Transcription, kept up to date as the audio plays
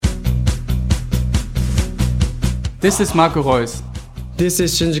This is Marco Reus. This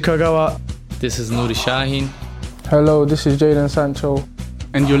is Shinji Kagawa. This is Nuri Sahin. Hello, this is Jadon Sancho.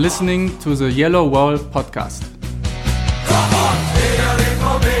 And you're listening to the Yellow Wall podcast.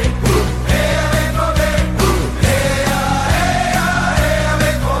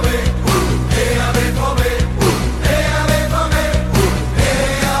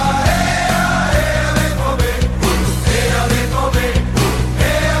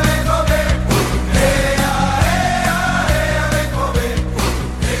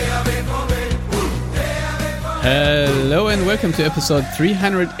 Hello and welcome to episode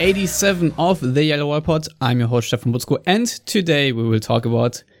 387 of the Yellow Wall Pod. I'm your host Stefan Butzko, and today we will talk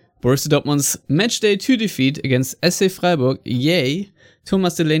about Borussia Dortmund's matchday 2 defeat against SC Freiburg, yay,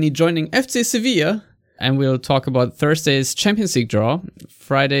 Thomas Delaney joining FC Sevilla, and we'll talk about Thursday's Champions League draw,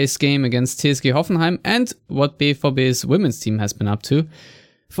 Friday's game against TSG Hoffenheim, and what BVB's women's team has been up to.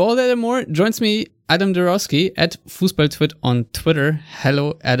 For all that and more, joins me Adam Dorowski at FußballTwit on Twitter.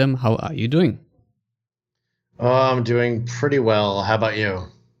 Hello Adam, how are you doing? Oh, I'm doing pretty well. How about you?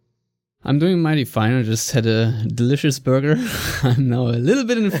 I'm doing mighty fine. I just had a delicious burger. I'm now a little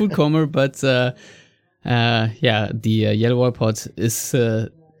bit in a food coma, but the Yellow Wall Pod is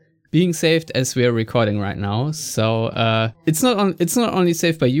being saved as we are recording right now. So it's not only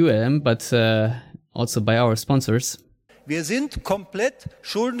saved by you, Adam, but also by our sponsors. Wir sind komplett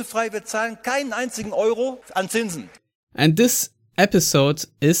schuldenfrei. Wir zahlen keinen einzigen Euro an Zinsen. And this episode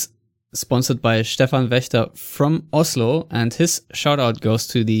is sponsored by Stefan Wächter from Oslo, and his shout out goes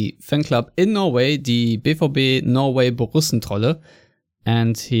to the fan club in Norway, the BVB Norway Borussentrolle.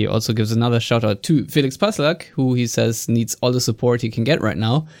 And he also gives another shout out to Felix Passlack, who he says needs all the support he can get right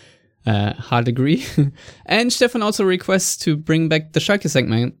now. Hard agree. And Stefan also requests to bring back the Schalke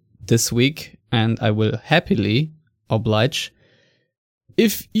segment this week, and I will happily oblige.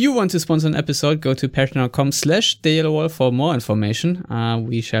 If you want to sponsor an episode, go to patreon.com/theyellowwall for more information.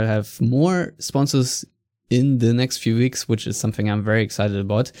 We shall have more sponsors in the next few weeks, which is something I'm very excited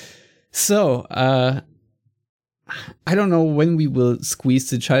about. So, I don't know when we will squeeze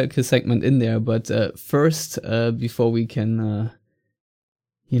the Schalke segment in there, but first, before we can,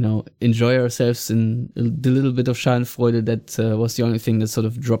 enjoy ourselves in the little bit of Schadenfreude that was the only thing that sort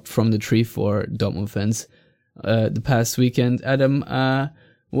of dropped from the tree for Dortmund fans the past weekend. Adam,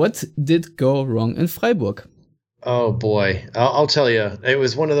 what did go wrong in Freiburg? Oh boy, I'll tell you. It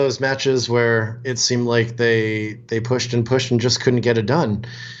was one of those matches where it seemed like they pushed and just couldn't get it done.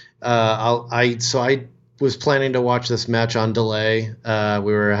 I was planning to watch this match on delay.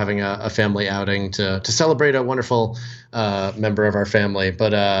 We were having a family outing to celebrate a wonderful member of our family,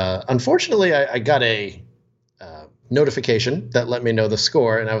 but unfortunately, I got a notification that let me know the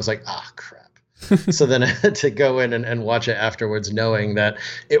score, and I was like, crap. So then I had to go in and watch it afterwards, knowing that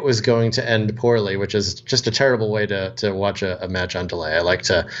it was going to end poorly, which is just a terrible way to watch a match on delay. I like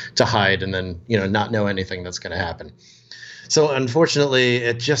to hide and then, not know anything that's going to happen. So unfortunately,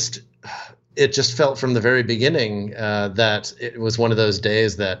 it just felt from the very beginning that it was one of those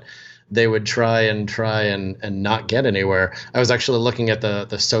days that they would try and not get anywhere. I was actually looking at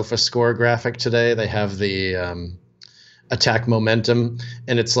the Sofa score graphic today. They have the attack momentum,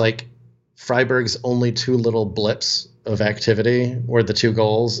 and it's like Freiburg's only two little blips of activity were the two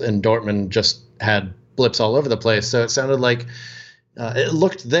goals, and Dortmund just had blips all over the place. So it sounded like it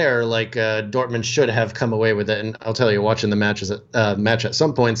looked there like Dortmund should have come away with it. And I'll tell you, watching the match at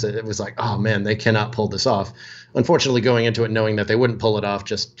some points, it was like, oh man, they cannot pull this off. Unfortunately, going into it knowing that they wouldn't pull it off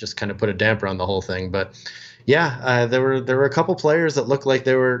just kind of put a damper on the whole thing. But yeah, there were a couple players that looked like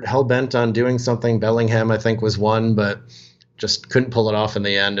they were hell bent on doing something. Bellingham, I think, was one, but just couldn't pull it off in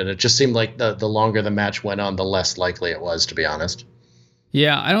the end, and it just seemed like the longer the match went on, the less likely it was, to be honest.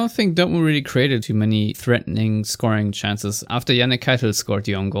 Yeah, I don't think Dortmund really created too many threatening scoring chances after Yannick Keitel scored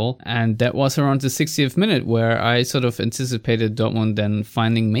the own goal, and that was around the 60th minute where I sort of anticipated Dortmund then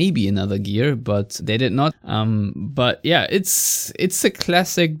finding maybe another gear, but they did not. But yeah, it's a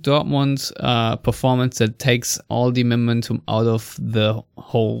classic Dortmund performance that takes all the momentum out of the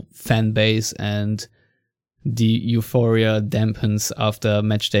whole fan base, and the euphoria dampens after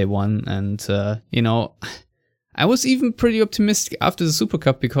match day 1. And, I was even pretty optimistic after the Super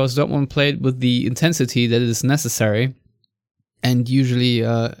Cup because Dortmund played with the intensity that is necessary and usually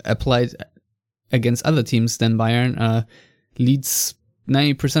applied against other teams than Bayern, leads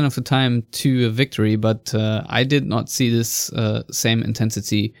 90% of the time to a victory. But I did not see this same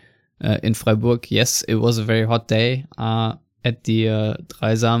intensity in Freiburg. Yes, it was a very hot day at the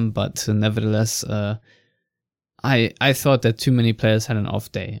Dreisam, but nevertheless, I thought that too many players had an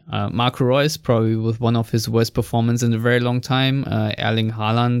off day. Marco Reus probably with one of his worst performances in a very long time. Erling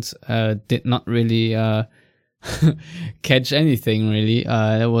Haaland did not really catch anything really.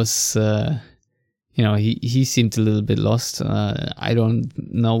 It was, he seemed a little bit lost. I don't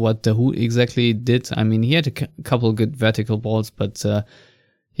know what the Who exactly did. I mean, he had a couple good vertical balls, but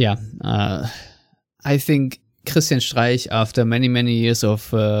I think Christian Streich, after many, many years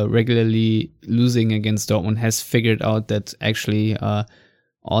of regularly losing against Dortmund, has figured out that actually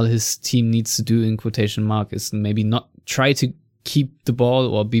all his team needs to do, in quotation mark, is maybe not try to keep the ball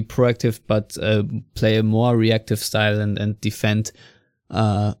or be proactive, but play a more reactive style and defend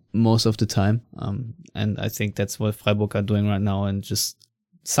most of the time. And I think that's what Freiburg are doing right now, and just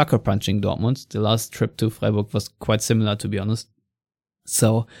sucker punching Dortmund. The last trip to Freiburg was quite similar, to be honest.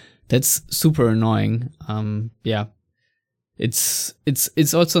 So that's super annoying. It's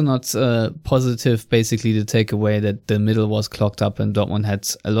also not positive, basically, to take away that the middle was clogged up and Dortmund had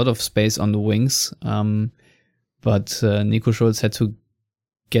a lot of space on the wings. But Nico Schulz had to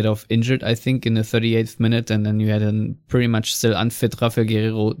get off injured, I think, in the 38th minute, and then you had a pretty much still unfit Rafael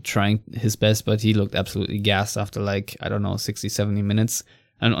Guerreiro trying his best, but he looked absolutely gassed after 60, 70 minutes.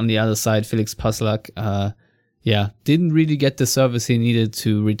 And on the other side, Felix Passlack, didn't really get the service he needed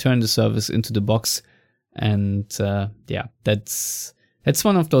to return the service into the box. And that's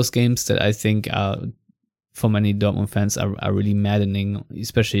one of those games that I think for many Dortmund fans are really maddening,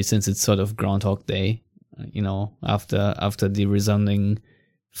 especially since it's sort of Groundhog Day. After the resounding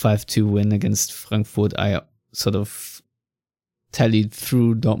 5-2 win against Frankfurt, I sort of tallied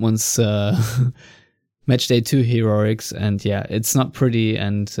through Dortmund's match day 2 heroics, and it's not pretty,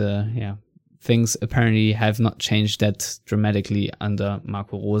 and things apparently have not changed that dramatically under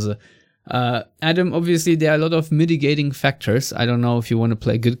Marco Rose. Adam, obviously there are a lot of mitigating factors. I don't know if you want to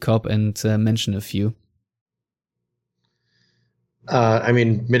play good cop and mention a few.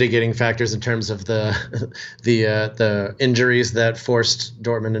 Mitigating factors in terms of the injuries that forced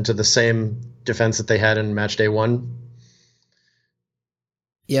Dortmund into the same defense that they had in match day 1.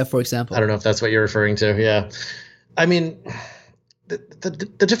 Yeah, for example. I don't know if that's what you're referring to. Yeah. I mean,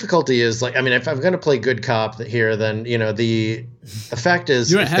 the difficulty is, if I'm going to play good cop here, then, the fact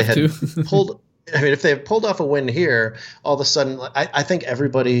is, if they had pulled off a win here, all of a sudden, I think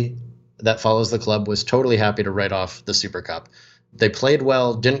everybody that follows the club was totally happy to write off the Super Cup. They played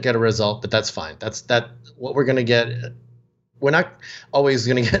well, didn't get a result, but that's fine. That's what we're going to get. We're not always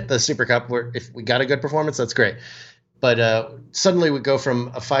going to get the Super Cup. If we got a good performance, that's great. But suddenly we go from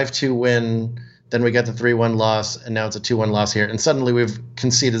a 5-2 win, then we get the 3-1 loss, and now it's a 2-1 loss here. And suddenly we've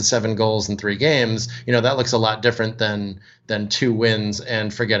conceded 7 goals in 3 games. That looks a lot different than 2 wins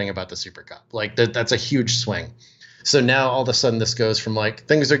and forgetting about the Super Cup. That's a huge swing. So now all of a sudden this goes from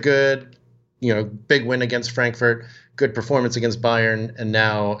things are good, big win against Frankfurt, good performance against Bayern, and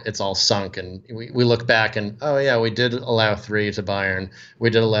now it's all sunk. And we look back and, we did allow 3 to Bayern.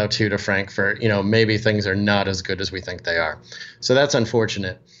 We did allow 2 to Frankfurt. Maybe things are not as good as we think they are. So that's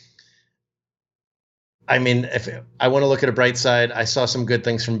unfortunate. I mean, if I want to look at a bright side, I saw some good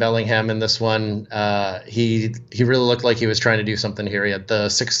things from Bellingham in this one. He really looked like he was trying to do something here. He had the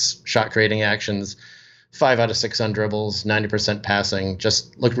 6 shot creating actions, 5 out of 6 on dribbles, 90% passing,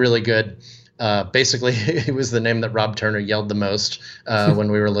 just looked really good. Basically, he was the name that Rob Turner yelled the most when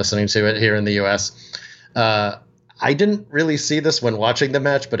we were listening to it here in the U.S. I didn't really see this when watching the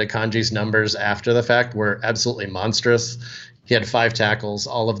match, but Akanji's numbers after the fact were absolutely monstrous. He had 5 tackles,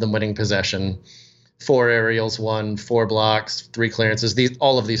 all of them winning possession, 4 aerials won, 4 blocks, 3 clearances.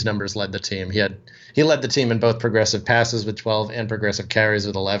 All of these numbers led the team. He led the team in both progressive passes with 12 and progressive carries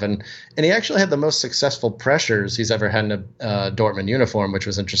with 11. And he actually had the most successful pressures he's ever had in a Dortmund uniform, which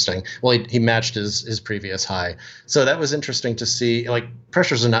was interesting. Well, he matched his previous high. So that was interesting to see.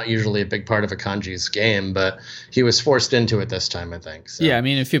 Pressures are not usually a big part of Akanji's game, but he was forced into it this time, I think. So. Yeah, I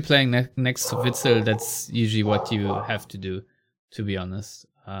mean, if you're playing next to Witzel, that's usually what you have to do, to be honest.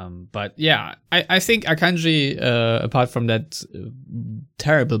 But yeah, I think Akanji, apart from that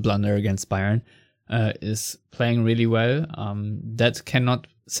terrible blunder against Bayern, is playing really well. That cannot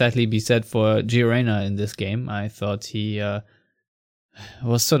sadly be said for Gio Reyna in this game. I thought he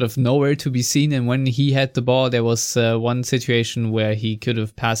was sort of nowhere to be seen, and when he had the ball, there was one situation where he could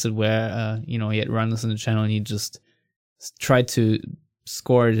have passed it where he had runners in the channel and he just tried to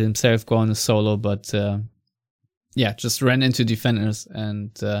score it himself, go on a solo, but just ran into defenders,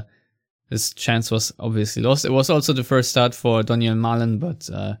 and his chance was obviously lost. It was also the first start for Daniel Malen, but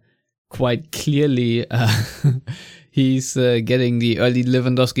quite clearly he's getting the early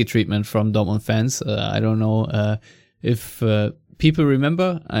Lewandowski treatment from Dortmund fans. I don't know if people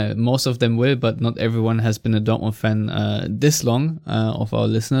remember. Most of them will, but not everyone has been a Dortmund fan this long of our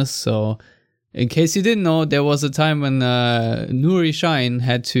listeners. So in case you didn't know, there was a time when Nuri Sahin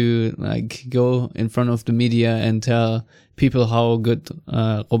had to go in front of the media and tell people how good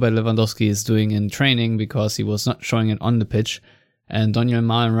Robert Lewandowski is doing in training because he was not showing it on the pitch. And Donyell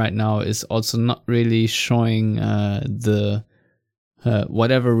Malen right now is also not really showing the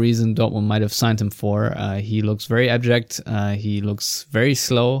whatever reason Dortmund might have signed him for. He looks very abject. He looks very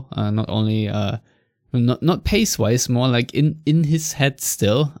slow. Not only not pace wise, more like in his head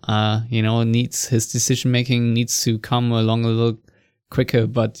still. Needs his decision making needs to come along a little quicker.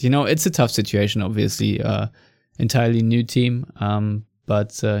 But it's a tough situation. Obviously, entirely new team.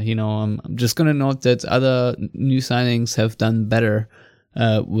 But I'm just gonna note that other new signings have done better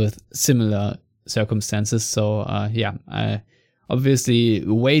with similar circumstances. So obviously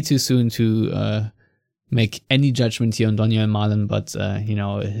way too soon to make any judgment here on Donyell Malen, but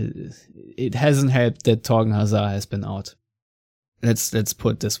it hasn't helped that Torgan Hazard has been out. Let's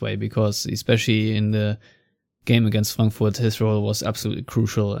put it this way, because especially in the game against Frankfurt, his role was absolutely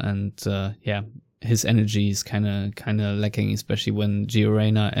crucial, and his energy is kind of lacking, especially when Gio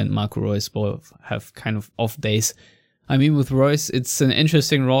Reyna and Marco Reus both have kind of off days. I mean, with Reus, it's an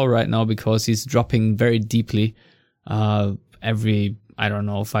interesting role right now because he's dropping very deeply. Every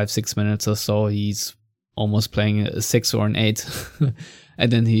 5-6 minutes or so, he's almost playing a 6 or an 8,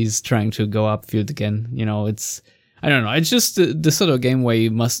 and then he's trying to go upfield again. It's It's just the sort of game where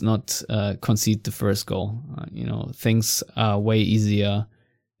you must not concede the first goal. Things are way easier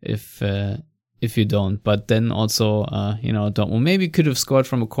if you don't. But then also, Dortmund maybe could have scored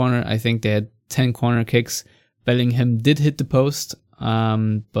from a corner. I think they had 10 corner kicks. Bellingham did hit the post,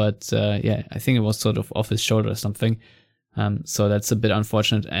 but I think it was sort of off his shoulder or something. So that's a bit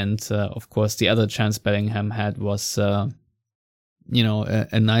unfortunate. And of course, the other chance Bellingham had was, a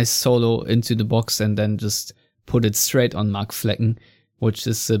nice solo into the box and then just put it straight on Mark Flecken, which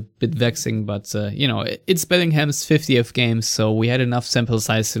is a bit vexing. But, it's Bellingham's 50th game, so we had enough sample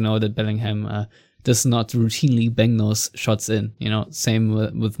size to know that Bellingham does not routinely bang those shots in. Same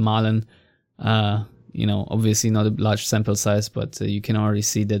with Malen. Obviously not a large sample size, but you can already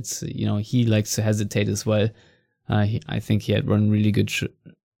see that, he likes to hesitate as well. I think he had one really good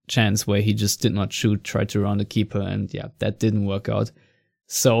chance where he just did not shoot, tried to round the keeper, and that didn't work out.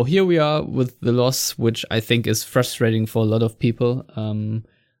 So here we are with the loss, which I think is frustrating for a lot of people.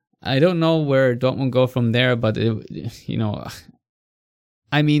 I don't know where Dortmund go from there, but I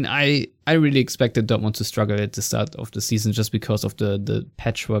really expected Dortmund to struggle at the start of the season just because of the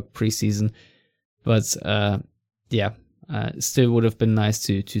patchwork preseason. But still would have been nice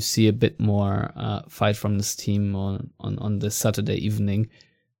to see a bit more fight from this team on the Saturday evening.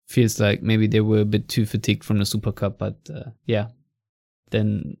 Feels like maybe they were a bit too fatigued from the Super Cup, but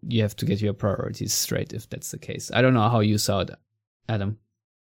then you have to get your priorities straight if that's the case. I don't know how you saw it, Adam.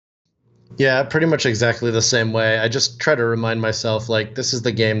 Yeah, pretty much exactly the same way. I just try to remind myself, this is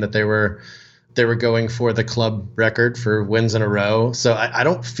the game that they were going for the club record for wins in a row. So I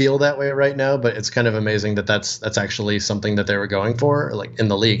don't feel that way right now, but it's kind of amazing that that's actually something that they were going for, in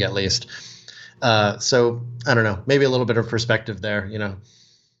the league at least. So I don't know, maybe a little bit of perspective there,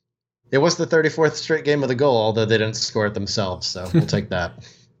 It was the 34th straight game of the goal, although they didn't score it themselves, so we'll take that.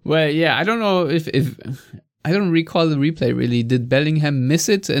 Well, yeah, I don't know if I don't recall the replay really. Did Bellingham miss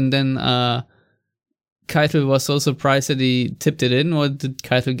it and then Keitel was so surprised that he tipped it in, or did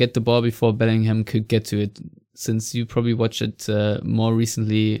Keitel get the ball before Bellingham could get to it? Since you probably watched it more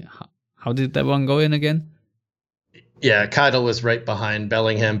recently, how did that one go in again? Yeah, Keitel was right behind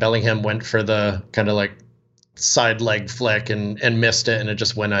Bellingham. Bellingham went for the kind of side leg flick and missed it, and it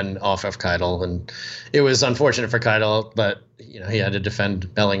just went on off of Keitel. And it was unfortunate for Keitel, but he had to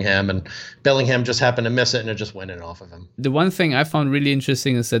defend Bellingham, and Bellingham just happened to miss it, and it just went in off of him. The one thing I found really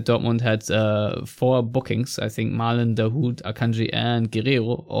interesting is that Dortmund had 4 bookings. I think Malen, Dahoud, Akanji, and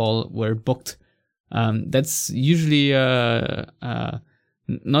Guerreiro all were booked. That's usually not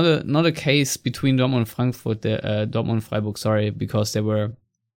a case between Dortmund and Frankfurt, Dortmund and Freiburg, because there were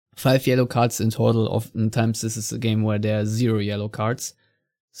 5 yellow cards in total. Oftentimes this is a game where there are 0 yellow cards.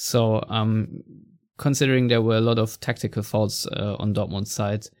 So considering there were a lot of tactical faults on Dortmund's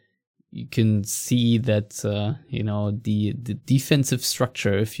side, you can see that the defensive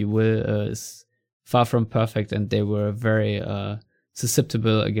structure, if you will, is far from perfect, and they were very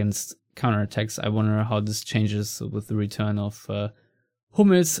susceptible against counterattacks. I wonder how this changes with the return of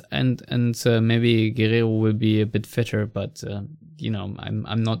Hummels, and maybe Guerreiro will be a bit fitter, but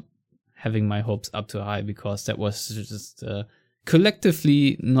I'm not having my hopes up too high, because that was just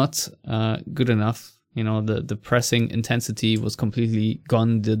collectively not good enough. The pressing intensity was completely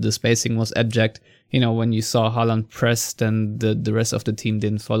gone. The spacing was abject. When you saw Haaland press, then the rest of the team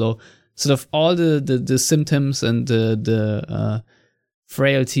didn't follow. sort of all the symptoms and the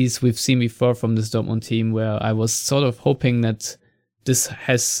frailties we've seen before from this Dortmund team, where I was sort of hoping that this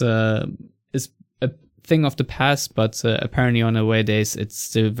is a thing of the past, but apparently on away days it's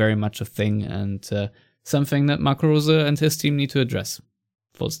still very much a thing, and something that Marco Rose and his team need to address.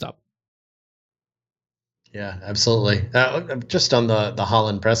 Full stop. Yeah, absolutely. Just on the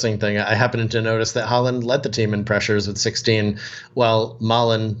Haaland pressing thing, I happened to notice that Haaland led the team in pressures with 16, while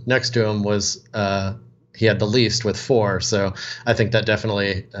Malen next to him was he had the least with 4. So I think that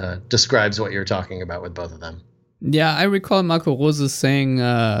definitely describes what you're talking about with both of them. Yeah, I recall Marco Rose saying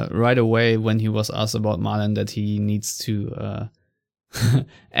right away when he was asked about Malen that he needs to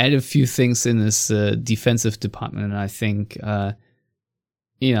add a few things in his defensive department. And I think,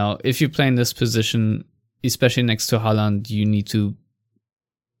 if you play in this position, especially next to Haaland, you need to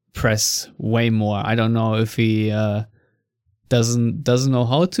press way more. I don't know if he doesn't know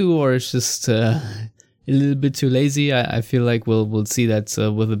how to, or it's just a little bit too lazy. I feel like we'll see that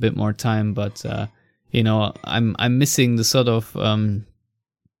with a bit more time. But I'm missing the sort of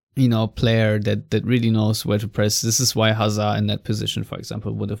player that really knows where to press. This is why Hazard in that position, for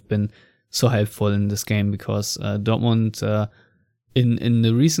example, would have been so helpful in this game, because Dortmund in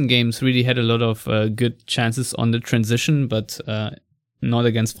the recent games really had a lot of good chances on the transition, but not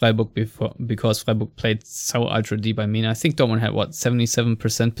against Freiburg because Freiburg played so ultra deep. I mean, I think Dortmund had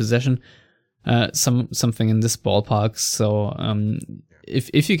 77% possession, something in this ballpark. So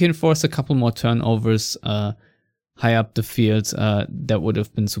if you can force a couple more turnovers high up the field, that would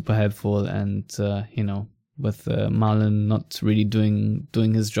have been super helpful. And with Malen not really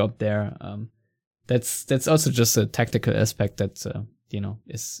doing his job there, that's also just a tactical aspect that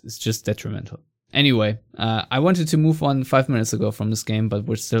is just detrimental. Anyway, I wanted to move on 5 minutes ago from this game, but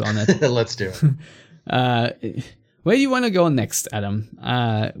we're still on it. Let's do it. Where do you want to go next, Adam?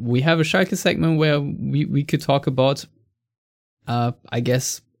 We have a Schalke segment where we could talk about, I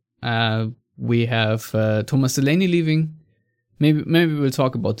guess, we have Thomas Delaney leaving. Maybe we'll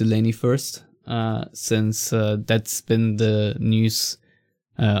talk about Delaney first, since that's been the news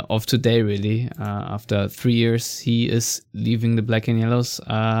of today, really. After 3 years, he is leaving the Black and Yellows.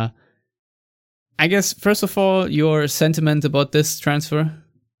 I guess, first of all, your sentiment about this transfer?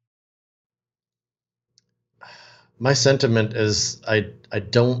 My sentiment is I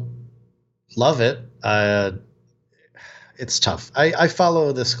don't love it. It's tough. I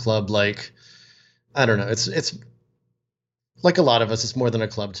follow this club like, I don't know. It's like a lot of us. It's more than a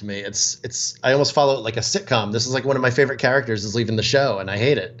club to me. I almost follow it like a sitcom. This is like one of my favorite characters is leaving the show, and I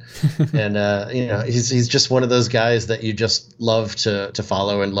hate it. And he's just one of those guys that you just love to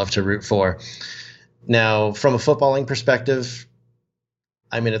follow and love to root for. Now, from a footballing perspective,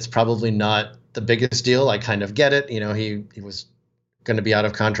 I mean, it's probably not the biggest deal. I kind of get it. He was going to be out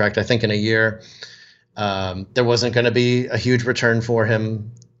of contract, I think, in a year. There wasn't going to be a huge return for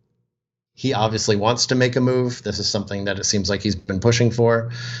him. He obviously wants to make a move. This is something that it seems like he's been pushing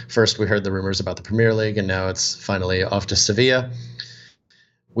for. First, we heard the rumors about the Premier League, and now it's finally off to Sevilla.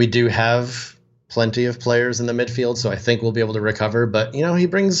 We do have plenty of players in the midfield, so I think we'll be able to recover. But, he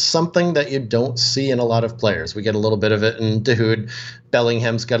brings something that you don't see in a lot of players. We get a little bit of it in Dahoud.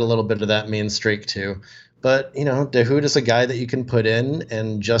 Bellingham's got a little bit of that mean streak too. But, Dahoud is a guy that you can put in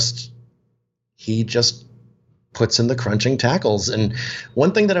and he just puts in the crunching tackles. And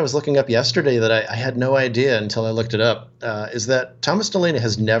one thing that I was looking up yesterday that I had no idea until I looked it up is that Thomas Delaney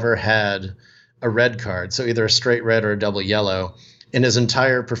has never had a red card, so either a straight red or a double yellow, in his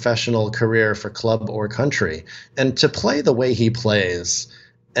entire professional career for club or country. And to play the way he plays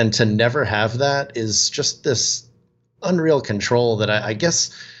and to never have that is just this unreal control that I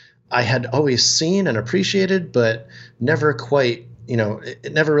guess I had always seen and appreciated, but never quite,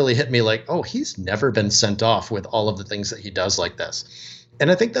 it never really hit me like, oh, he's never been sent off with all of the things that he does like this. And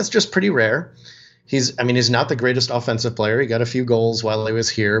I think that's just pretty rare. He's not the greatest offensive player. He got a few goals while he was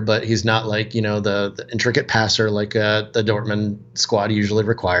here, but he's not like, the intricate passer like the Dortmund squad usually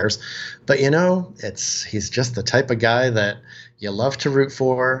requires. But, he's just the type of guy that you love to root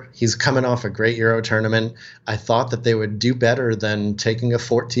for. He's coming off a great Euro tournament. I thought that they would do better than taking a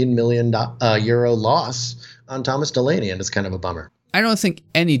 14 million euro loss on Thomas Delaney, and it's kind of a bummer. I don't think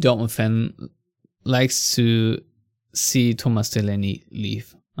any Dortmund fan likes to see Thomas Delaney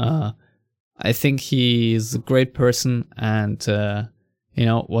leave. I think he's a great person and,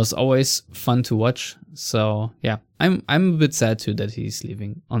 was always fun to watch. So, yeah, I'm a bit sad too that he's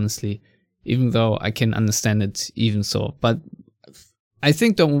leaving, honestly, even though I can understand it even so. But I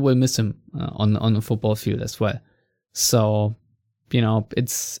think Dortmund will miss him on the football field as well. So,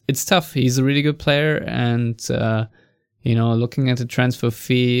 it's tough. He's a really good player and, looking at the transfer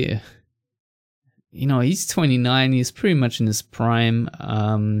fee, he's 29. He's pretty much in his prime.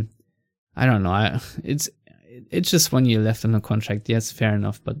 I don't know. It's just 1 year left on the contract. Yes, fair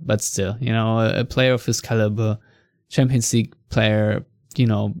enough. But still, a player of his caliber, Champions League player,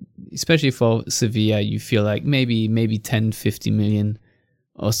 especially for Sevilla, you feel like maybe 10, 50 million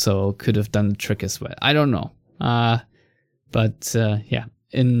or so could have done the trick as well. I don't know. But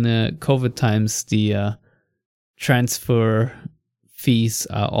in COVID times, the transfer fees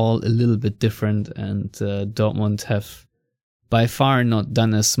are all a little bit different, and Dortmund have by far not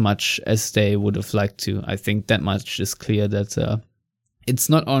done as much as they would have liked to. I think that much is clear, that it's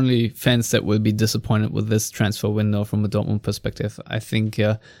not only fans that will be disappointed with this transfer window from a Dortmund perspective. I think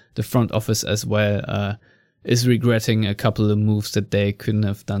the front office as well is regretting a couple of moves that they couldn't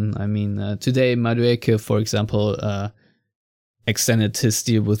have done. I mean, today Madueke, for example, extended his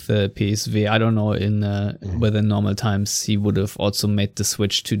deal with PSV. I don't know whether normal times he would have also made the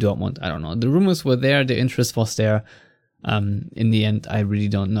switch to Dortmund. I don't know. The rumors were there, the interest was there. In the end, I really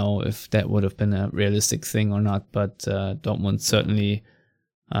don't know if that would have been a realistic thing or not, but Dortmund certainly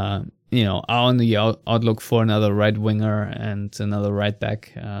are on the outlook for another right winger and another right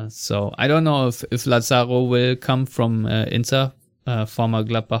back. So I don't know if Lazaro will come from Inter, former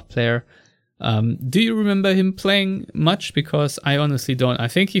Gladbach player. Do you remember him playing much? Because I honestly don't. I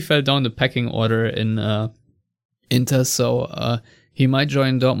think he fell down the pecking order in Inter, so he might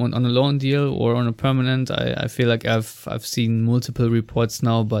join Dortmund on a loan deal or on a permanent. I feel like I've seen multiple reports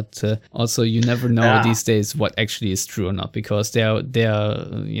now, but also you never know these days what actually is true or not, because they're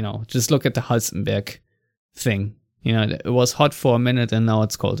just look at the Halstenberg thing. It was hot for a minute and now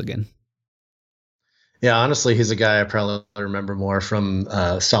it's cold again. Yeah, honestly, he's a guy I probably remember more from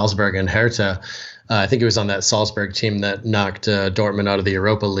Salzburg and Hertha. I think he was on that Salzburg team that knocked Dortmund out of the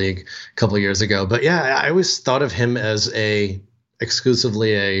Europa League a couple of years ago. But yeah, I always thought of him as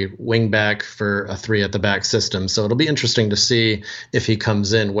exclusively a wing back for a 3 at the back system. So it'll be interesting to see if he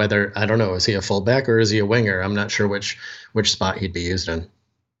comes in, whether, I don't know, is he a fullback or is he a winger? I'm not sure which spot he'd be used in.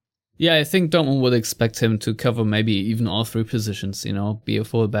 Yeah, I think Dortmund would expect him to cover maybe even all 3 positions, be a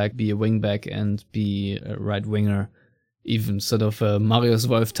fullback, be a wingback, and be a right winger, even sort of a Marius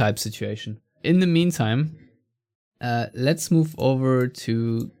Wolf type situation. In the meantime, let's move over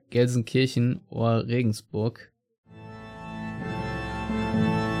to Gelsenkirchen or Regensburg.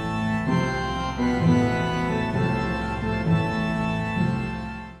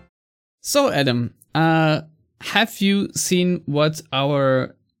 So, Adam, have you seen what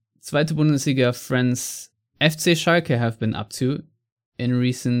our Zweite Bundesliga friends FC Schalke have been up to in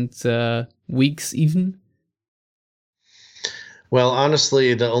recent weeks even? Well,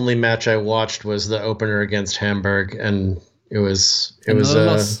 honestly, the only match I watched was the opener against Hamburg, and it was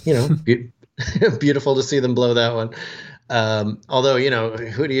beautiful to see them blow that one. Although,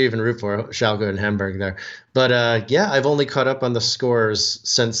 who do you even root for? Schalke and Hamburg there. But I've only caught up on the scores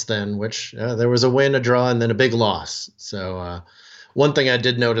since then, which there was a win, a draw, and then a big loss. So one thing I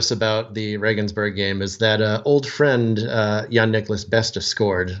did notice about the Regensburg game is that old friend Jan-Niklas Beste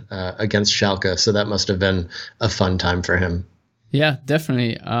scored against Schalke. So that must have been a fun time for him. Yeah,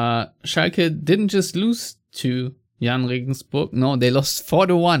 definitely. Schalke didn't just lose to Jan Regensburg. No, they lost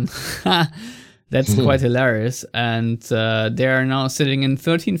 4-1. That's quite hilarious. And they are now sitting in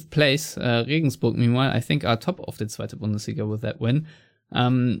 13th place. Regensburg, meanwhile, I think are top of the Zweite Bundesliga with that win.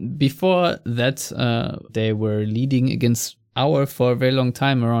 Before that, they were leading against Aue for a very long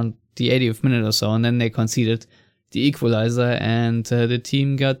time, around the 80th minute or so. And then they conceded the equalizer and the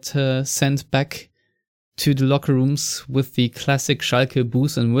team got sent back to the locker rooms with the classic Schalke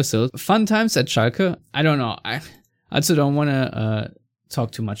boos and whistle. Fun times at Schalke. I don't know. I also don't want to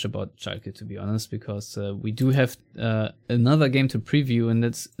talk too much about Schalke, to be honest, because we do have another game to preview, and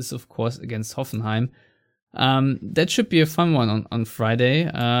that is of course against Hoffenheim. That should be a fun one on Friday.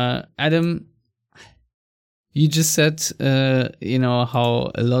 Adam, you just said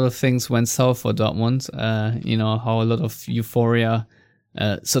how a lot of things went south for Dortmund, how a lot of euphoria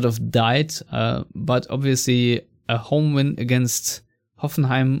sort of died, but obviously a home win against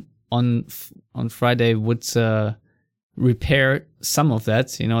Hoffenheim on Friday would repair some of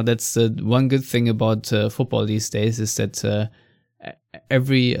that. That's one good thing about football these days, is that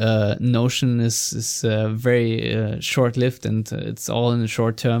every notion is very short-lived, and it's all in the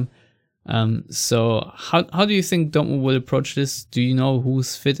short term. So how do you think Dortmund will approach this? Do you know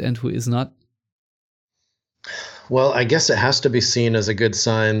who's fit and who is not? Well, I guess it has to be seen as a good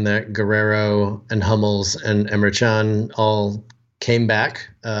sign that Guerrero and Hummels and Emre Can all came back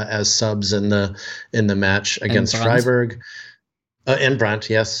as subs in the match against Freiburg. And Brandt,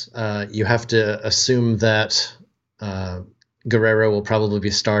 yes. You have to assume that Guerrero will probably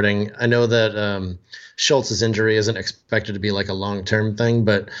be starting. I know that Schultz's injury isn't expected to be like a long-term thing,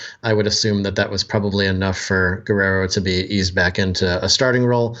 but I would assume that was probably enough for Guerrero to be eased back into a starting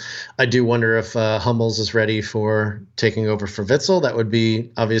role. I do wonder if Hummels is ready for taking over for Witsel. That would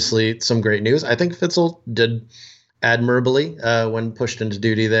be obviously some great news. I think Witsel did admirably when pushed into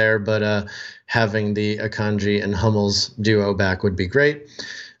duty there, but having the Akanji and Hummels duo back would be great.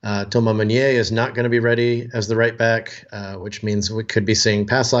 Thomas Meunier is not going to be ready as the right back, which means we could be seeing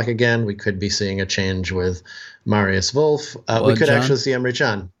Passlack again. We could be seeing a change with Marius Wolf. We could actually see Emre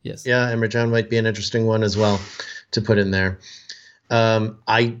Can. Yes. Yeah, Emre Can might be an interesting one as well to put in there.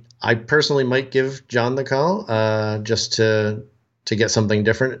 I personally might give John the call just to get something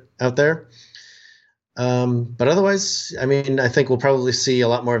different out there. But otherwise, I mean, I think we'll probably see a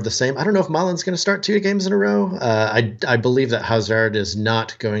lot more of the same. I don't know if Malin's going to start 2 games in a row. I believe that Hazard is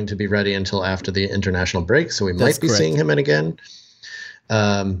not going to be ready until after the international break, so we might be seeing him in again.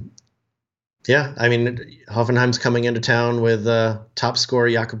 Yeah, I mean, Hoffenheim's coming into town with top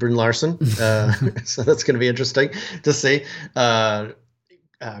scorer Jakob Brun-Larsen, so that's going to be interesting to see.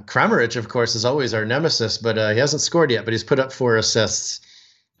 Kramaric, of course, is always our nemesis, but he hasn't scored yet, but he's put up 4 assists.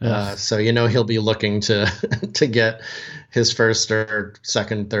 So he'll be looking to get his first or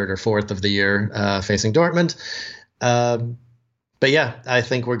second, third, or fourth of the year facing Dortmund. But yeah, I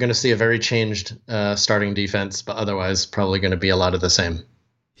think we're going to see a very changed starting defense, but otherwise probably going to be a lot of the same.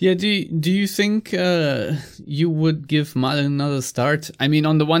 Yeah, do you think you would give Malin another start? I mean,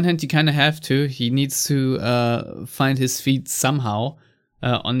 on the one hand, you kind of have to. He needs to find his feet somehow.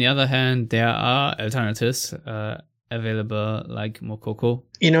 On the other hand, there are alternatives available like Moukoko.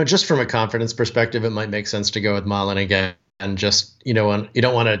 Just from a confidence perspective, it might make sense to go with Malin again and just, you don't want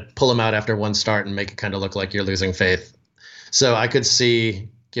to pull him out after one start and make it kind of look like you're losing faith. So I could see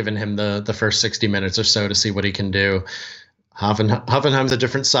giving him the first 60 minutes or so to see what he can do. Hoffenheim's a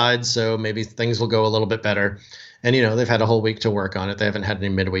different side, so maybe things will go a little bit better. And, they've had a whole week to work on it. They haven't had any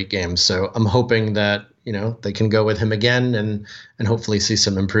midweek games. So I'm hoping that, they can go with him again and hopefully see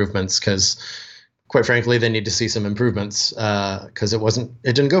some improvements because, quite frankly, they need to see some improvements because it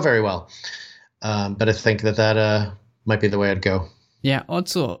didn't go very well. But I think that might be the way I'd go. Yeah,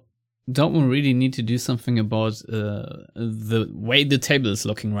 also, Dortmund really need to do something about the way the table is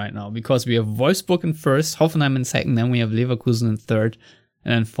looking right now, because we have Wolfsburg in first, Hoffenheim in second, then we have Leverkusen in third,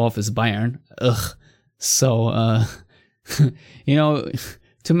 and then fourth is Bayern. Ugh. So,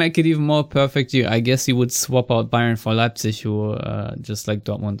 to make it even more perfect, I guess you would swap out Bayern for Leipzig, who just like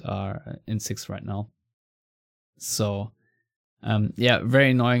Dortmund are in sixth right now. So,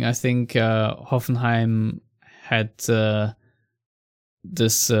 very annoying. I think Hoffenheim had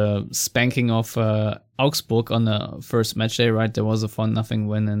this spanking of Augsburg on the first match day, right? There was a 4-0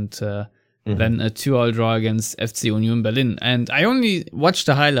 win and then a 2-2 draw against FC Union Berlin. And I only watched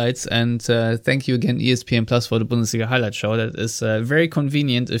the highlights, and thank you again, ESPN Plus, for the Bundesliga highlight show. That is very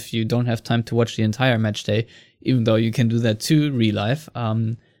convenient if you don't have time to watch the entire match day, even though you can do that too real life.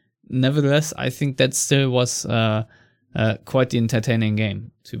 Nevertheless, I think that still was quite the entertaining game,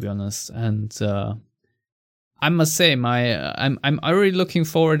 to be honest. And I must say, I'm already looking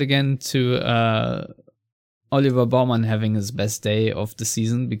forward again to Oliver Baumann having his best day of the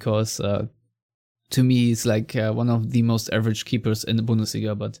season, because to me he's like one of the most average keepers in the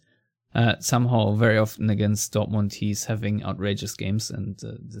Bundesliga, but somehow very often against Dortmund he's having outrageous games, and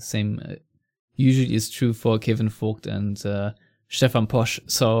the same usually is true for Kevin Vogt and Stefan Posch.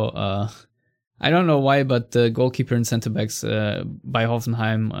 So I don't know why, but the goalkeeper and center backs by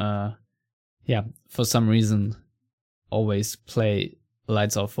Hoffenheim, for some reason always play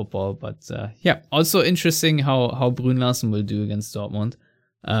lights out football. But also interesting how Brun-Larsen will do against Dortmund.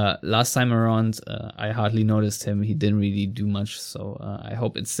 Last time around, I hardly noticed him. He didn't really do much, so I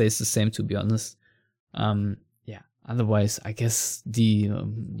hope it stays the same, to be honest. Otherwise, I guess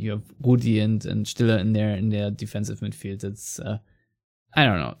you have Rudi and Stiller in their defensive midfield. It's I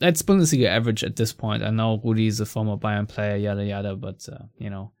don't know. That's Bundesliga average at this point. I know Rudi is a former Bayern player, yada yada, but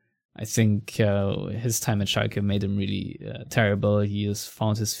I think his time at Schalke made him really terrible. He has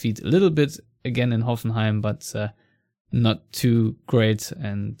found his feet a little bit again in Hoffenheim, but not too great.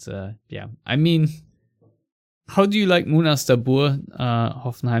 And I mean, how do you like Munas Dabbur,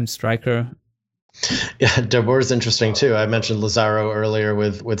 Hoffenheim striker? Yeah, Dabbur is interesting too. I mentioned Lazaro earlier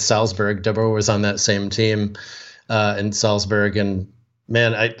with Salzburg. Dabbur was on that same team in Salzburg, and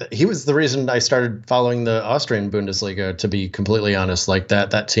man, he was the reason I started following the Austrian Bundesliga, to be completely honest. Like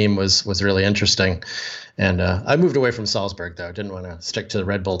that team was really interesting. And I moved away from Salzburg, though. Didn't want to stick to the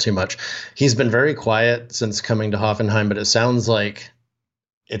Red Bull too much. He's been very quiet since coming to Hoffenheim, but it sounds like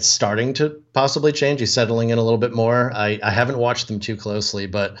it's starting to possibly change. He's settling in a little bit more. I haven't watched them too closely,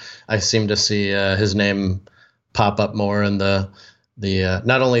 but I seem to see his name pop up more in the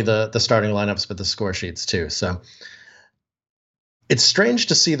not only the starting lineups, but the score sheets too. So it's strange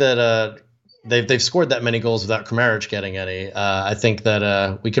to see that they've scored that many goals without Kramaric getting any. I think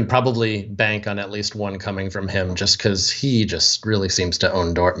that we can probably bank on at least one coming from him, just because he just really seems to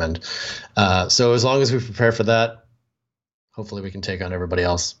own Dortmund. So as long as we prepare for that, hopefully we can take on everybody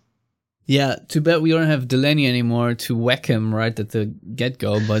else. Yeah, too bad we don't have Delaney anymore to whack him right at the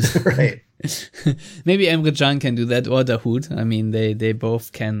get-go, but Right. maybe Emre Can can do that, or Dahoud. I mean, they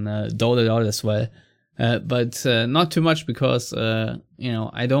both can dole it out as well. But not too much, because,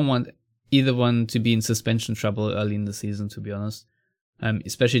 I don't want either one to be in suspension trouble early in the season, to be honest.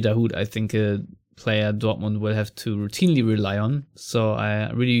 Especially Dahoud, I think a player Dortmund will have to routinely rely on. So I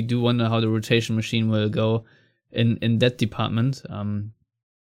really do wonder how the rotation machine will go in that department.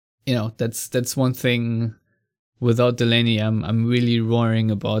 That's one thing. Without Delaney, I'm really roaring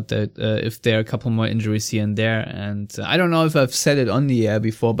about that. If there are a couple more injuries here and there, and I don't know if I've said it on the air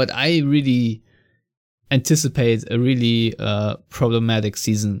before, but I really anticipate a really problematic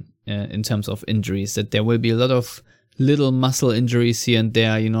season in terms of injuries. That there will be a lot of little muscle injuries here and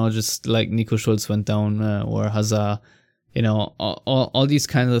there. Just like Nico Schulz went down, or Hazard. All these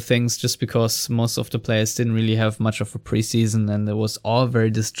kinds of things, just because most of the players didn't really have much of a preseason, and it was all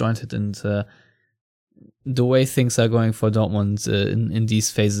very disjointed. And the way things are going for Dortmund in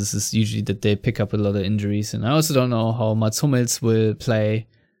these phases is usually that they pick up a lot of injuries. And I also don't know how Mats Hummels will play,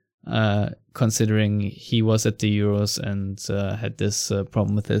 considering he was at the Euros and had this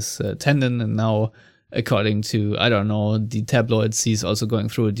problem with his tendon, and now, according to, I don't know, the tabloids, he's also going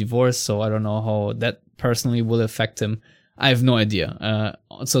through a divorce, so I don't know how that personally will affect him. I have no idea.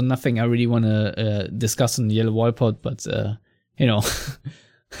 Also, nothing I really want to discuss on the Yellow Wall pod, but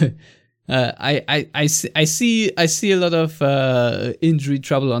I see a lot of injury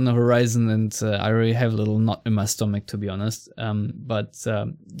trouble on the horizon, and I already have a little knot in my stomach, to be honest. I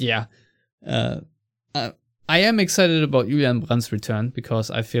am excited about Julian Brandt's return, because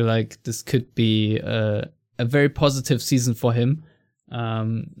I feel like this could be a very positive season for him.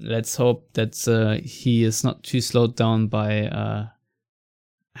 Let's hope that he is not too slowed down by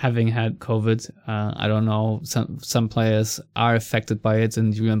having had COVID. I don't know, some players are affected by it,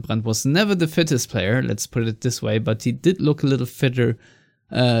 and Julian Brandt was never the fittest player, let's put it this way, but he did look a little fitter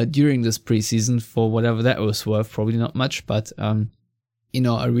during this preseason, for whatever that was worth. Probably not much, but I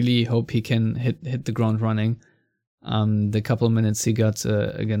really hope he can hit the ground running. The couple of minutes he got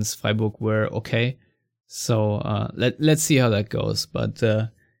against Freiburg were okay. So let's see how that goes. But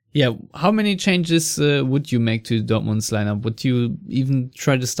how many changes would you make to Dortmund's lineup? Would you even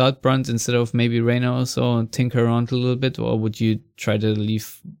try to start Brandt instead of maybe Reina or so, tinker around a little bit, or would you try to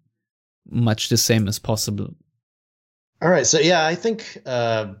leave much the same as possible? All right, so I think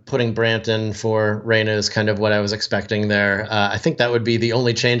putting Brandt in for Reina is kind of what I was expecting there. I think that would be the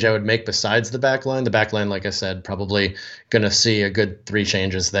only change I would make besides the back line. The back line, like I said, probably going to see a good 3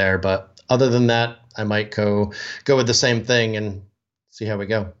 changes there. But other than that, I might go with the same thing and see how we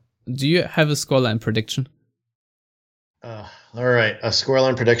go. Do you have a scoreline prediction? All right, a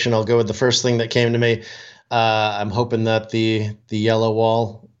scoreline prediction. I'll go with the first thing that came to me. I'm hoping that the yellow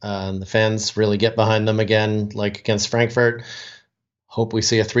wall and the fans really get behind them again, like against Frankfurt. Hope we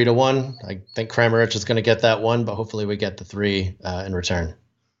see a 3-1. I think Kramaric is going to get that one, but hopefully we get the 3 in return.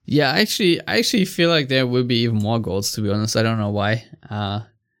 Yeah, I actually feel like there will be even more goals, to be honest. I don't know why.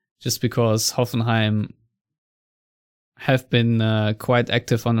 Just because Hoffenheim have been quite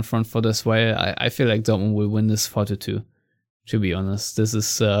active on the front foot as well. I feel like Dortmund will win this 4-2, to be honest. This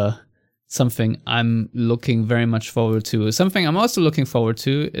is something I'm looking very much forward to. Something I'm also looking forward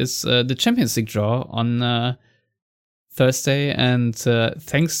to is the Champions League draw on Thursday. And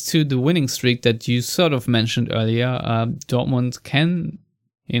thanks to the winning streak that you sort of mentioned earlier, Dortmund can,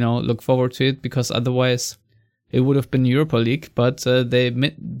 look forward to it, because otherwise it would have been Europa League. But they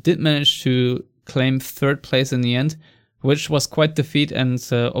did manage to claim 3rd place in the end, which was quite the feat. And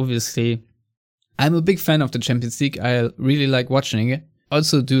obviously, I'm a big fan of the Champions League. I really like watching it.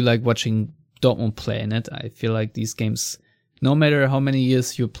 Also do like watching Dortmund play in it. I feel like these games, no matter how many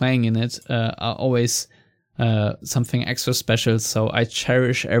years you're playing in it, are always something extra special. So I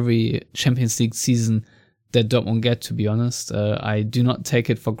cherish every Champions League season that Dortmund get, to be honest. I do not take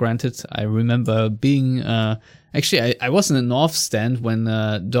it for granted. I remember being... Actually, I was in the North stand when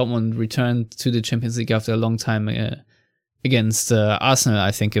Dortmund returned to the Champions League after a long time against Arsenal.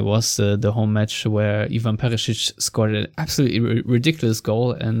 I think it was the home match where Ivan Perisic scored an absolutely ridiculous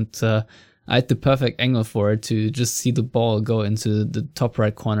goal. And I had the perfect angle for it to just see the ball go into the top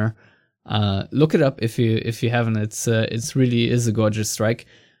right corner. Look it up if you haven't. It's really is a gorgeous strike.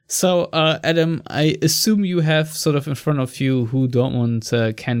 So, Adam, I assume you have sort of in front of you who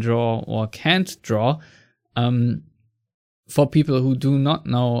Dortmund can draw or can't draw. For people who do not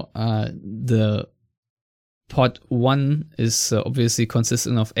know, the pot 1 is obviously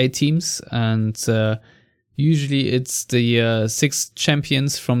consisting of 8 teams, and usually it's the 6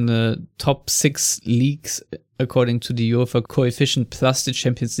 champions from the top 6 leagues according to the UEFA coefficient plus the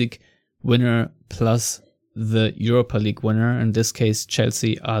Champions League winner plus the Europa League winner. In this case,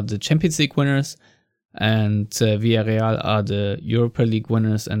 Chelsea are the Champions League winners, and Villarreal are the Europa League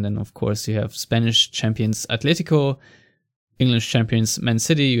winners. And then, of course, you have Spanish champions Atletico, English champions Man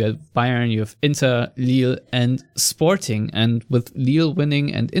City, you have Bayern, you have Inter, Lille, and Sporting. And with Lille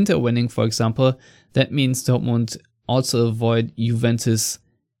winning and Inter winning, for example, that means Dortmund also avoid Juventus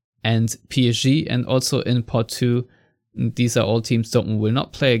and PSG. And also in pot 2, these are all teams Dortmund will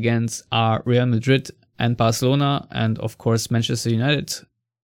not play against, are Real Madrid and Barcelona, and of course Manchester United,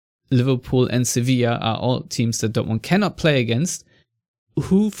 Liverpool and Sevilla are all teams that Dortmund cannot play against.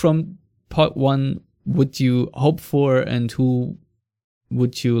 Who from pot 1 would you hope for, and who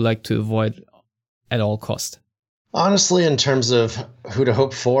would you like to avoid at all cost? Honestly, in terms of who to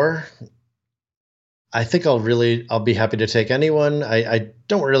hope for, I think I'll be happy to take anyone. I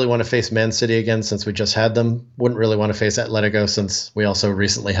don't really want to face Man City again since we just had them. Wouldn't really want to face Atletico since we also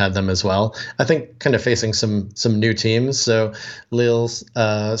recently had them as well. I think kind of facing some new teams. So Lille,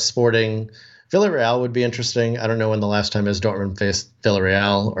 Sporting, Villarreal would be interesting. I don't know when the last time is Dortmund faced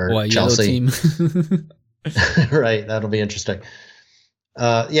Villarreal or Chelsea. Yellow team. Right, that'll be interesting.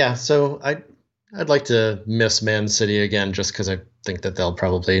 So I'd like to miss Man City again just because I think that they'll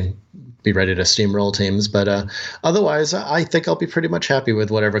probably be ready to steamroll teams. But otherwise, I think I'll be pretty much happy with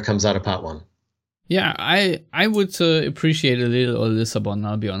whatever comes out of pot 1. Yeah, I would appreciate a little Lisbon,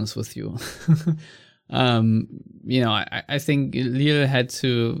 I'll be honest with you. I think Lille had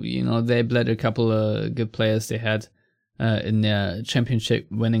to, they bled a couple of good players they had in their championship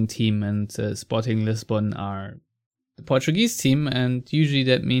winning team, and Sporting Lisbon are the Portuguese team, and usually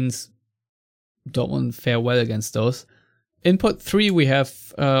that means Dortmund fare well against those. In pot 3, we have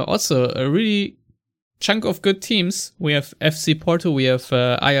also a really chunk of good teams. We have FC Porto, we have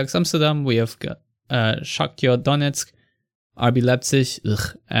Ajax Amsterdam, we have Shakhtar Donetsk, RB Leipzig,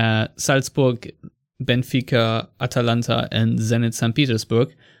 Salzburg, Benfica, Atalanta, and Zenit St.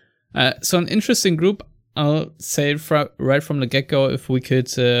 Petersburg. So an interesting group. I'll say right from the get-go, if we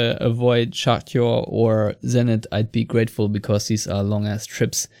could avoid Shakhtar or Zenit, I'd be grateful, because these are long-ass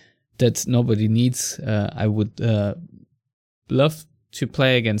trips that nobody needs. I would love to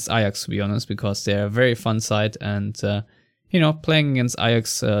play against Ajax, to be honest, because they're a very fun side. And, playing against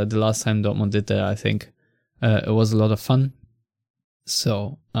Ajax the last time Dortmund did that, I think it was a lot of fun.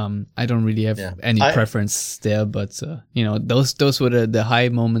 So I don't really have any preference there, but, those were the high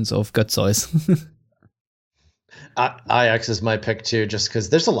moments of Götze. Ajax is my pick too, just because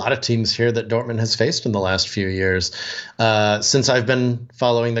there's a lot of teams here that Dortmund has faced in the last few years. Since I've been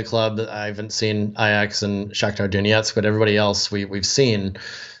following the club, I haven't seen Ajax and Shakhtar Donetsk, but everybody else we've seen.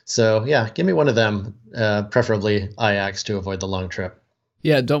 So yeah, give me one of them, preferably Ajax, to avoid the long trip.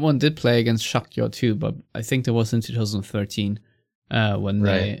 Yeah, Dortmund did play against Shakhtar too, but I think that was in 2013 when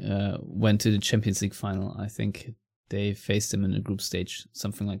they went to the Champions League final. I think they faced them in the group stage,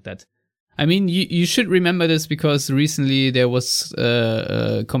 something like that. I mean, you should remember this because recently there was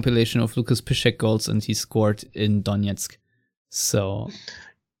a compilation of Lucas Piszczek goals, and he scored in Donetsk. So,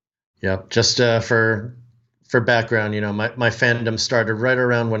 yeah, just for background, my fandom started right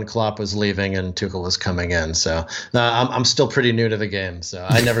around when Klopp was leaving and Tuchel was coming in. So I'm still pretty new to the game, so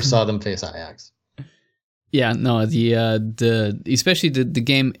I never saw them face Ajax. Yeah, no, the especially the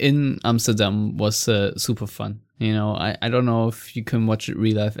game in Amsterdam was super fun. I don't know if you can watch it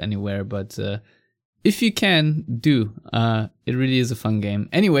real life anywhere, but if you can, do. It really is a fun game.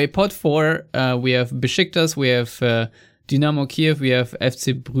 Anyway, pot 4, we have Besiktas, we have Dynamo Kiev, we have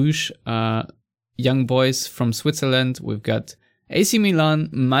FC Bruges, young boys from Switzerland. We've got AC Milan,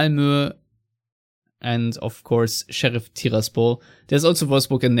 Malmö, and of course Sheriff Tiraspol. There's also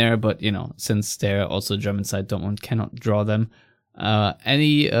Wolfsburg in there, but since they're also a German side, Dortmund cannot draw them.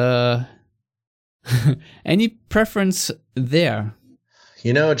 Any preference there?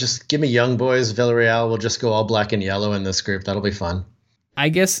 Just give me young boys. Villarreal will just go all black and yellow in this group. That'll be fun. I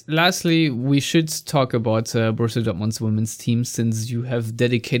guess lastly, we should talk about Borussia Dortmund's women's team, since you have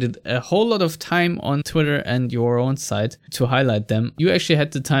dedicated a whole lot of time on Twitter and your own site to highlight them. You actually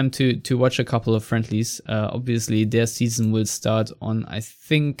had the time to watch a couple of friendlies. Obviously, their season will start on, I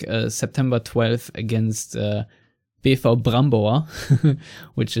think, September 12th against BV Brambauer,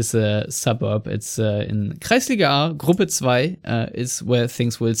 which is a suburb. It's in Kreisliga A, Gruppe 2 is where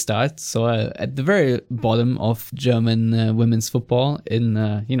things will start. So at the very bottom of German women's football in,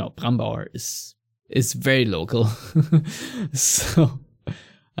 Brambauer is very local. So,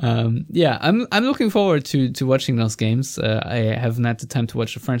 I'm looking forward to watching those games. I haven't had the time to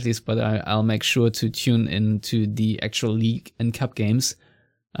watch the friendlies, but I'll make sure to tune into the actual league and cup games.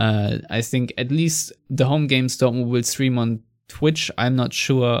 I think at least the home games Dortmund will stream on Twitch. I'm not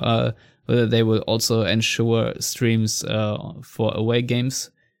sure whether they will also ensure streams for away games.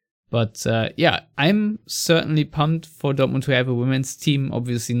 But I'm certainly pumped for Dortmund to have a women's team.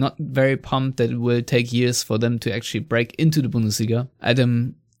 Obviously not very pumped that it will take years for them to actually break into the Bundesliga.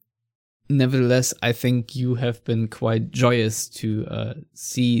 Adam, nevertheless, I think you have been quite joyous to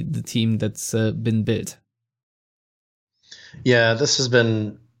see the team that's been built. Yeah, this has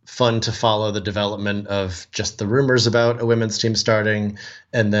been fun to follow the development of just the rumors about a women's team starting,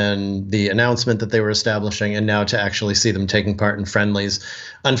 and then the announcement that they were establishing, and now to actually see them taking part in friendlies.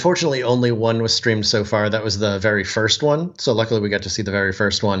 Unfortunately, only one was streamed so far. That was the very first one. So luckily we got to see the very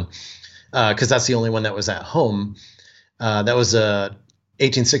first one because that's the only one that was at home. That was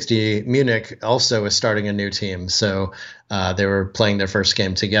 1860 Munich also is starting a new team. So they were playing their first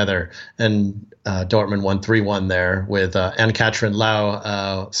game together, and Dortmund won 3-1 there with Anne-Catherine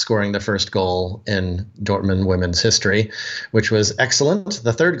Lau scoring the first goal in Dortmund women's history, which was excellent.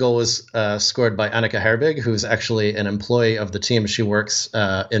 The third goal was scored by Annika Herbig, who's actually an employee of the team. She works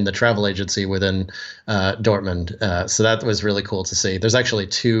in the travel agency within Dortmund. So that was really cool to see. There's actually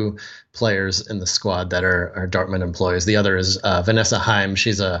two players in the squad that are Dortmund employees. The other is Vanessa Heim.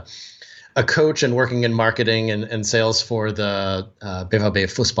 She's a coach and working in marketing and sales for the BVB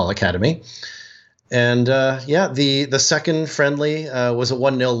Fußball Academy. And the second friendly was a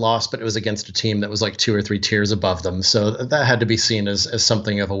 1-0 loss, but it was against a team that was like 2 or 3 tiers above them. So that had to be seen as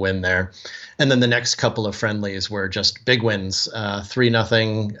something of a win there. And then the next couple of friendlies were just big wins,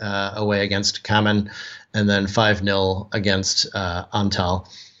 3-0 away against Kamen, and then 5-0 against Antal.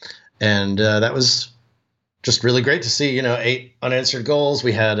 And that was just really great to see, 8 unanswered goals.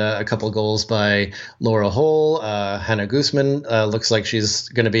 We had a couple of goals by Laura Hole. Hannah Guzman looks like she's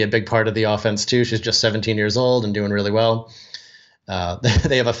going to be a big part of the offense too. She's just 17 years old and doing really well.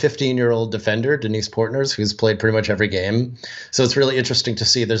 They have a 15-year-old defender, Denise Portners, who's played pretty much every game. So it's really interesting to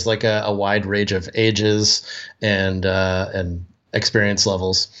see there's like a wide range of ages and experience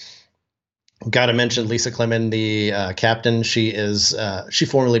levels. Got to mention Lisa Clement, the captain. She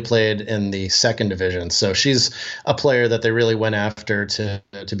formerly played in the second division, so she's a player that they really went after to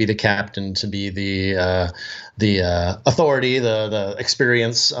be the captain, to be the authority, the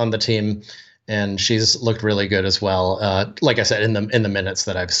experience on the team, and she's looked really good as well. Like I said, in the minutes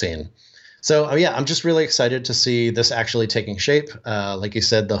that I've seen. So I'm just really excited to see this actually taking shape. Like you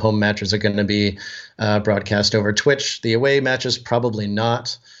said, the home matches are going to be broadcast over Twitch. The away matches probably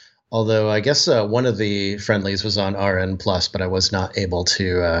not. Although I guess one of the friendlies was on RN Plus, but I was not able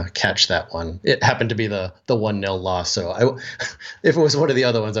to catch that one. It happened to be the 1-0 loss. So if it was one of the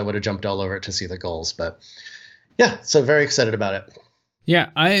other ones, I would have jumped all over it to see the goals. But yeah, so very excited about it. Yeah,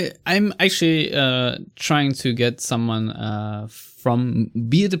 I'm actually trying to get someone from,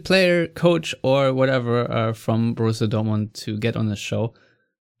 be it a player, coach, or whatever, from Borussia Dortmund to get on the show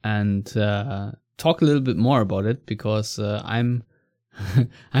and talk a little bit more about it, because I'm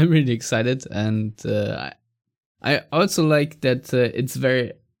really excited, and I also like that it's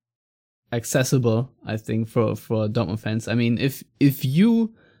very accessible, I think, for Dortmund fans. I mean, if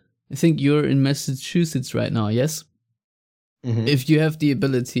you, I think you're in Massachusetts right now, yes? Mm-hmm. If you have the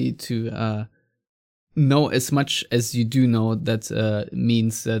ability to know as much as you do know, that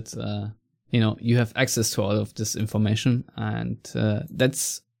means that you have access to all of this information, and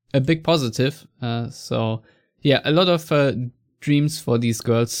that's a big positive. So yeah, a lot of dreams for these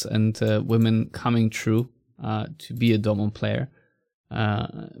girls and women coming true to be a Dortmund player.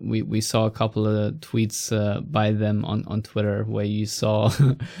 We saw a couple of tweets by them on Twitter where you saw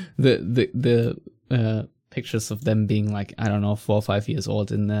the pictures of them being like, I don't know, 4 or 5 years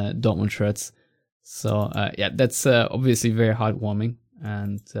old in Dortmund shirts. So that's obviously very heartwarming.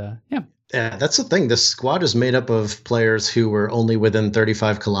 And Yeah, that's the thing. This squad is made up of players who were only within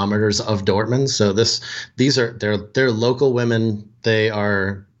 35 kilometers of Dortmund. So they're local women. They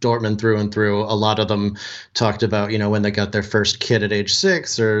are Dortmund through and through. A lot of them talked about, when they got their first kid at age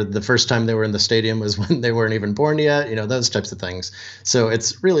 6, or the first time they were in the stadium was when they weren't even born yet, those types of things. So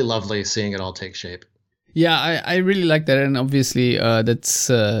it's really lovely seeing it all take shape. Yeah, I really like that. And obviously that's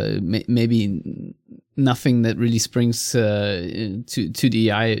maybe nothing that really springs to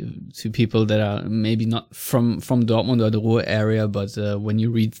the eye to people that are maybe not from Dortmund or the Ruhr area, but when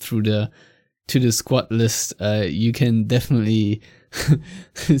you read through the squad list, you can definitely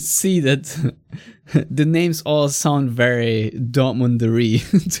see that the names all sound very Dortmundery,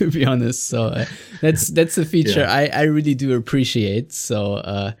 to be honest. So that's a feature I really do appreciate.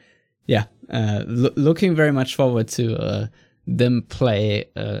 So looking very much forward to them play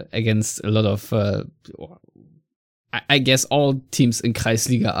against a lot of I guess all teams in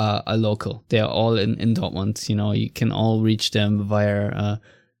Kreisliga are local. They are all in Dortmund. You can all reach them via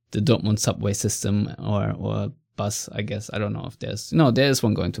the Dortmund subway system or bus, I guess. I don't know if there's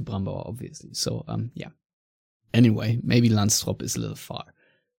one going to Brambauer, obviously. So anyway, maybe Landstrop is a little far,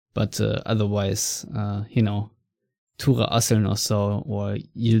 but otherwise Tura Asseln or so, or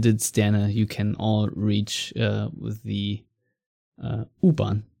Yildiz Sterne, you can all reach with the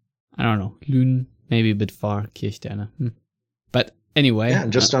U-Bahn. I don't know, Lünen, maybe a bit far, Kirchsterne. But anyway. Yeah,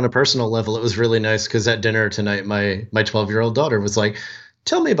 and just on a personal level, it was really nice because at dinner tonight, my 12-year-old daughter was like,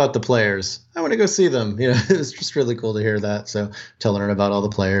 tell me about the players. I want to go see them. It was just really cool to hear that. So telling her about all the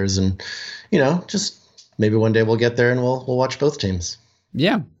players and, just maybe one day we'll get there and we'll watch both teams.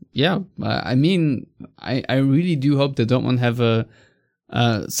 Yeah. I mean, I really do hope that Dortmund have a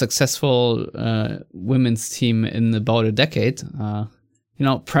successful women's team in about a decade.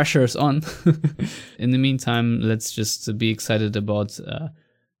 Pressure's on. In the meantime, let's just be excited about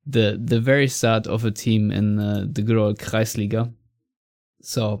the very start of a team in the good old Kreisliga.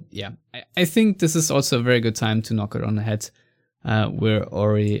 So yeah, I think this is also a very good time to knock it on the head. We're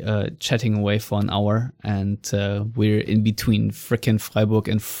already chatting away for an hour, and we're in between frickin' Freiburg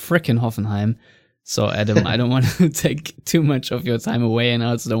and frickin' Hoffenheim. So Adam, I don't want to take too much of your time away, and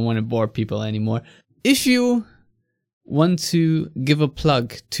I also don't want to bore people anymore. If you want to give a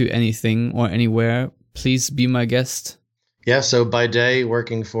plug to anything or anywhere, please be my guest. Yeah, so by day,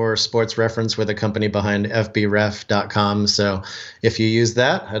 working for Sports Reference with a company behind fbref.com. So if you use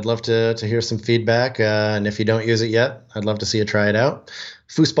that, I'd love to hear some feedback. And if you don't use it yet, I'd love to see you try it out.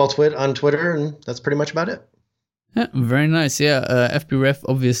 Fußballtwit on Twitter, and that's pretty much about it. Yeah, very nice. Yeah, FBref,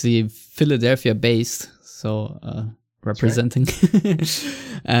 obviously Philadelphia-based, so representing.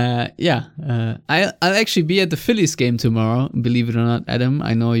 Right. I'll actually be at the Phillies game tomorrow, believe it or not, Adam.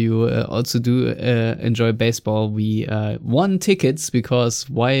 I know you also do enjoy baseball. We won tickets because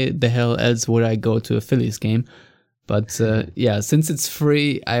why the hell else would I go to a Phillies game? But since it's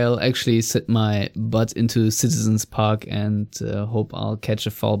free, I'll actually sit my butt into Citizens Park and hope I'll catch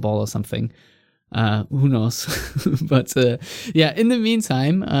a foul ball or something. Who knows? But in the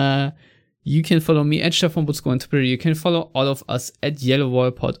meantime, you can follow me at Stefan Butzko on Twitter. You can follow all of us at Yellow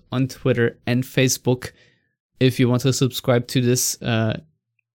Wall Pod on Twitter and Facebook. If you want to subscribe to this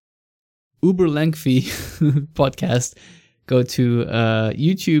uber lengthy podcast, go to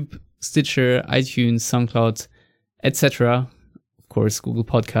YouTube, Stitcher, iTunes, SoundCloud, etc. Of course, Google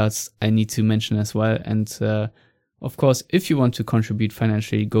Podcasts, I need to mention as well. And of course, if you want to contribute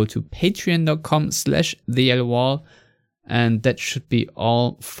financially, go to patreon.com/theyellowwall. And that should be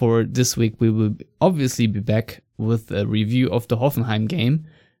all for this week. We will obviously be back with a review of the Hoffenheim game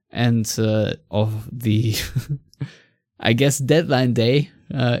and of the, I guess, deadline day.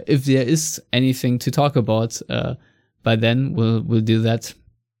 If there is anything to talk about by then, we'll do that.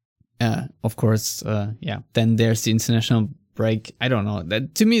 Of course, then there's the international break. I don't know.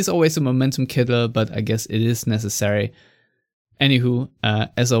 That to me is always a momentum killer, but I guess it is necessary. Anywho,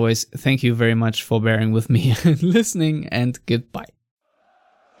 as always, thank you very much for bearing with me and listening, and goodbye.